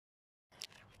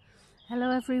Hello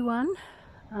everyone.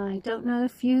 I don't know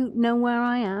if you know where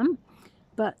I am,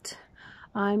 but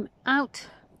I'm out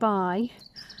by,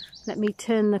 let me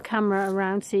turn the camera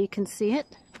around so you can see it.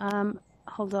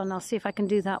 Hold on, I'll see if I can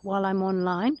do that while I'm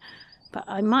online, but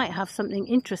I might have something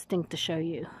interesting to show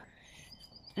you.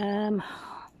 Yeah,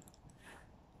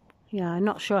 I'm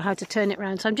not sure how to turn it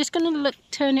around, so I'm just going to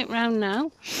turn it around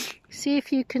now, see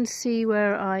if you can see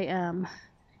where I am.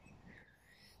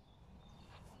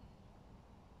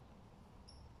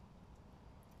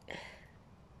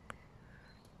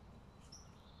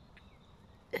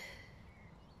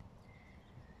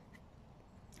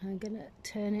 I'm going to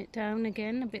turn it down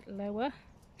again a bit lower.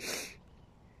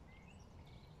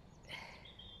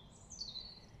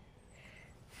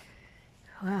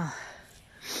 Well,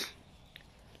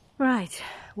 right,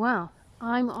 well,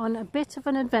 I'm on a bit of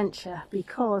an adventure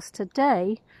because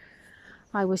today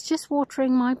I was just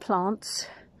watering my plants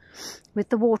with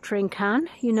the watering can,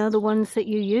 you know, the ones that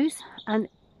you use, and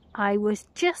I was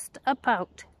just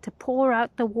about to pour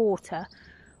out the water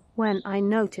when I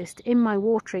noticed in my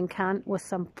watering can was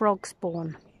some frog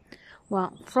spawn.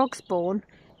 Well, frog spawn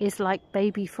is like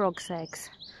baby frog's eggs,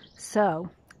 so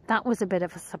that was a bit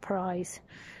of a surprise.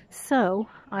 So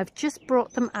I've just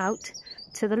brought them out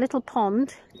to the little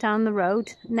pond down the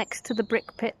road next to the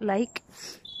Brick Pit Lake.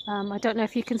 I don't know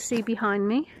if you can see behind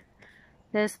me.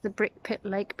 There's the Brick Pit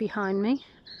Lake behind me.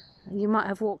 You might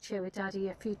have walked here with Daddy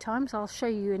a few times. I'll show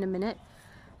you in a minute.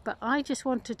 But I just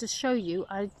wanted to show you,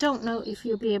 I don't know if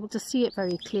you'll be able to see it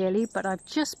very clearly, but I've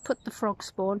just put the frog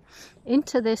spawn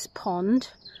into this pond,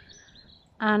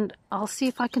 and I'll see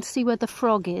if I can see where the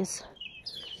frog is.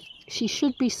 She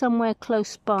should be somewhere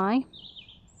close by,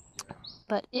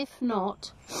 but if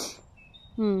not,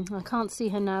 I can't see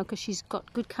her now because she's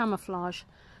got good camouflage.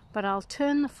 But I'll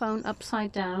turn the phone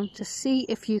upside down to see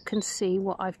if you can see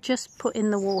what I've just put in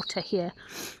the water here.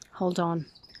 Hold on.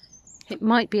 It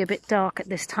might be a bit dark at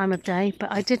this time of day, but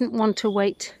I didn't want to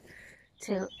wait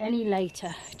till any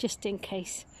later, just in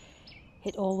case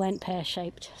it all went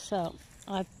pear-shaped. So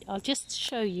I'll just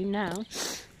show you now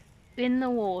in the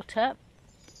water.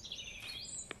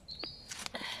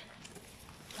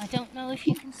 I don't know if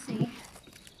you can see,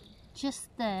 just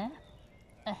there,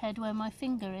 ahead where my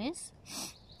finger is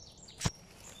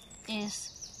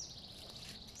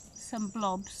some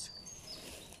blobs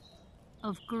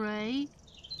of grey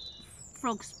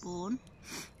frog spawn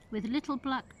with little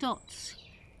black dots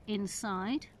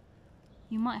inside.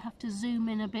 You might have to zoom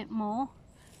in a bit more.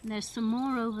 And there's some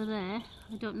more over there.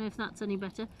 I don't know if that's any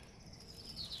better.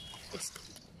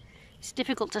 It's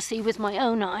difficult to see with my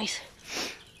own eyes,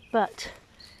 but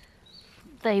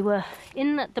they were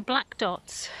in the black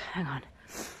dots. Hang on.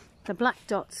 The black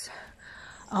dots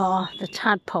are the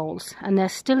tadpoles, and they're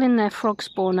still in their frog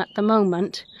spawn at the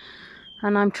moment.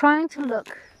 And I'm trying to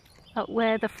look at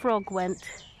where the frog went,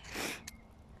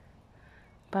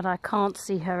 but I can't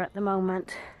see her at the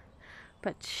moment.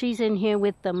 But she's in here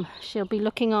with them. She'll be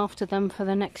looking after them for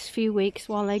the next few weeks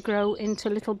while they grow into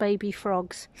little baby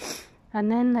frogs. And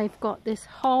then they've got this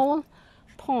whole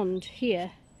pond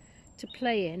here to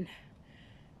play in,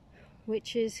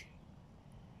 which is,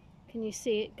 can you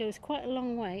see, it goes quite a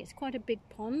long way. It's quite a big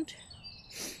pond.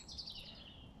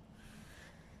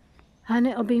 And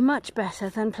it'll be much better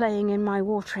than playing in my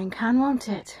watering can, won't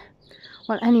it?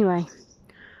 Well, anyway,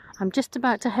 I'm just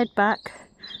about to head back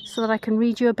so that I can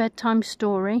read you a bedtime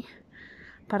story.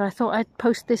 But I thought I'd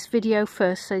post this video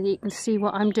first so that you can see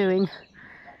what I'm doing.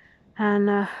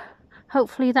 And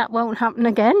hopefully that won't happen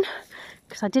again,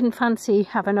 because I didn't fancy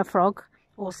having a frog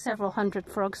or several hundred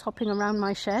frogs hopping around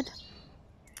my shed.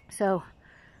 So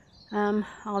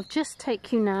I'll just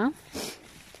take you now.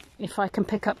 If I can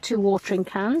pick up 2 watering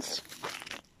cans.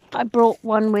 I brought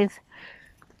one with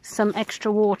some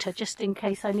extra water just in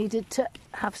case I needed to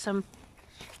have some.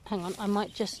 Hang on, I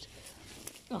might just,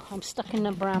 oh, I'm stuck in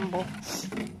a bramble.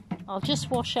 I'll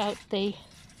just wash out the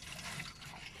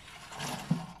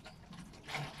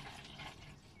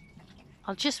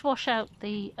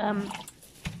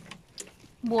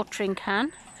watering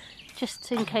can,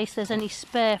 just in case there's any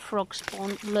spare frog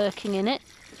spawn lurking in it.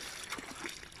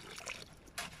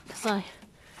 I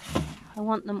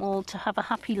want them all to have a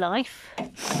happy life,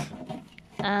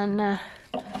 and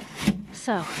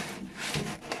so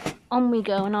on we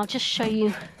go. And I'll just show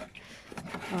you,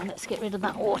 oh, let's get rid of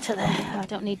that water there. I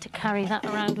don't need to carry that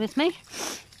around with me.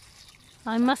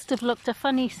 I must have looked a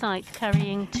funny sight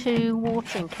carrying 2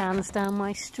 watering cans down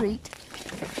my street,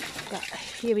 but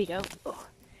here we go. Oh,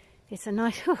 it's a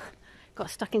nice, got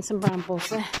stuck in some brambles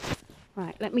there.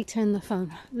 Right, let me turn the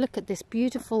phone. Look at this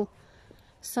beautiful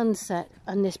sunset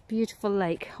and this beautiful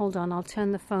lake. Hold on, I'll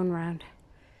turn the phone round.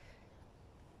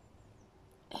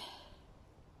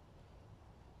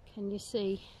 Can you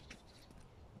see?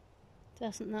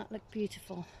 Doesn't that look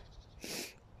beautiful?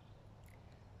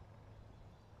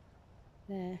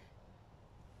 There.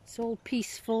 It's all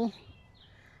peaceful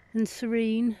and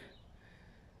serene,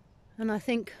 and I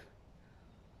think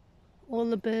all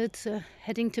the birds are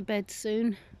heading to bed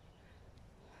soon.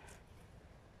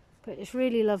 But it's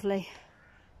really lovely.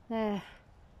 There.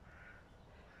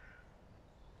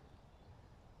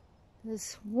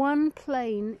 There's one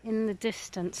plane in the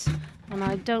distance, and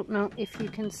I don't know if you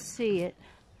can see it.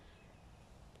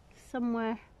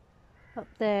 Somewhere up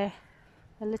there,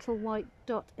 a little white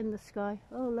dot in the sky.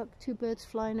 Oh look, two birds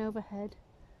flying overhead.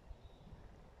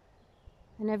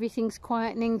 And everything's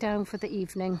quietening down for the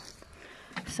evening.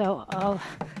 So I'll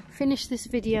finish this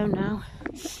video now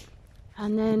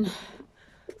and then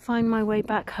find my way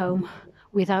back home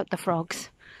without the frogs.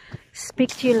 Speak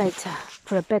to you later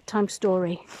for a bedtime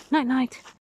story. Night night.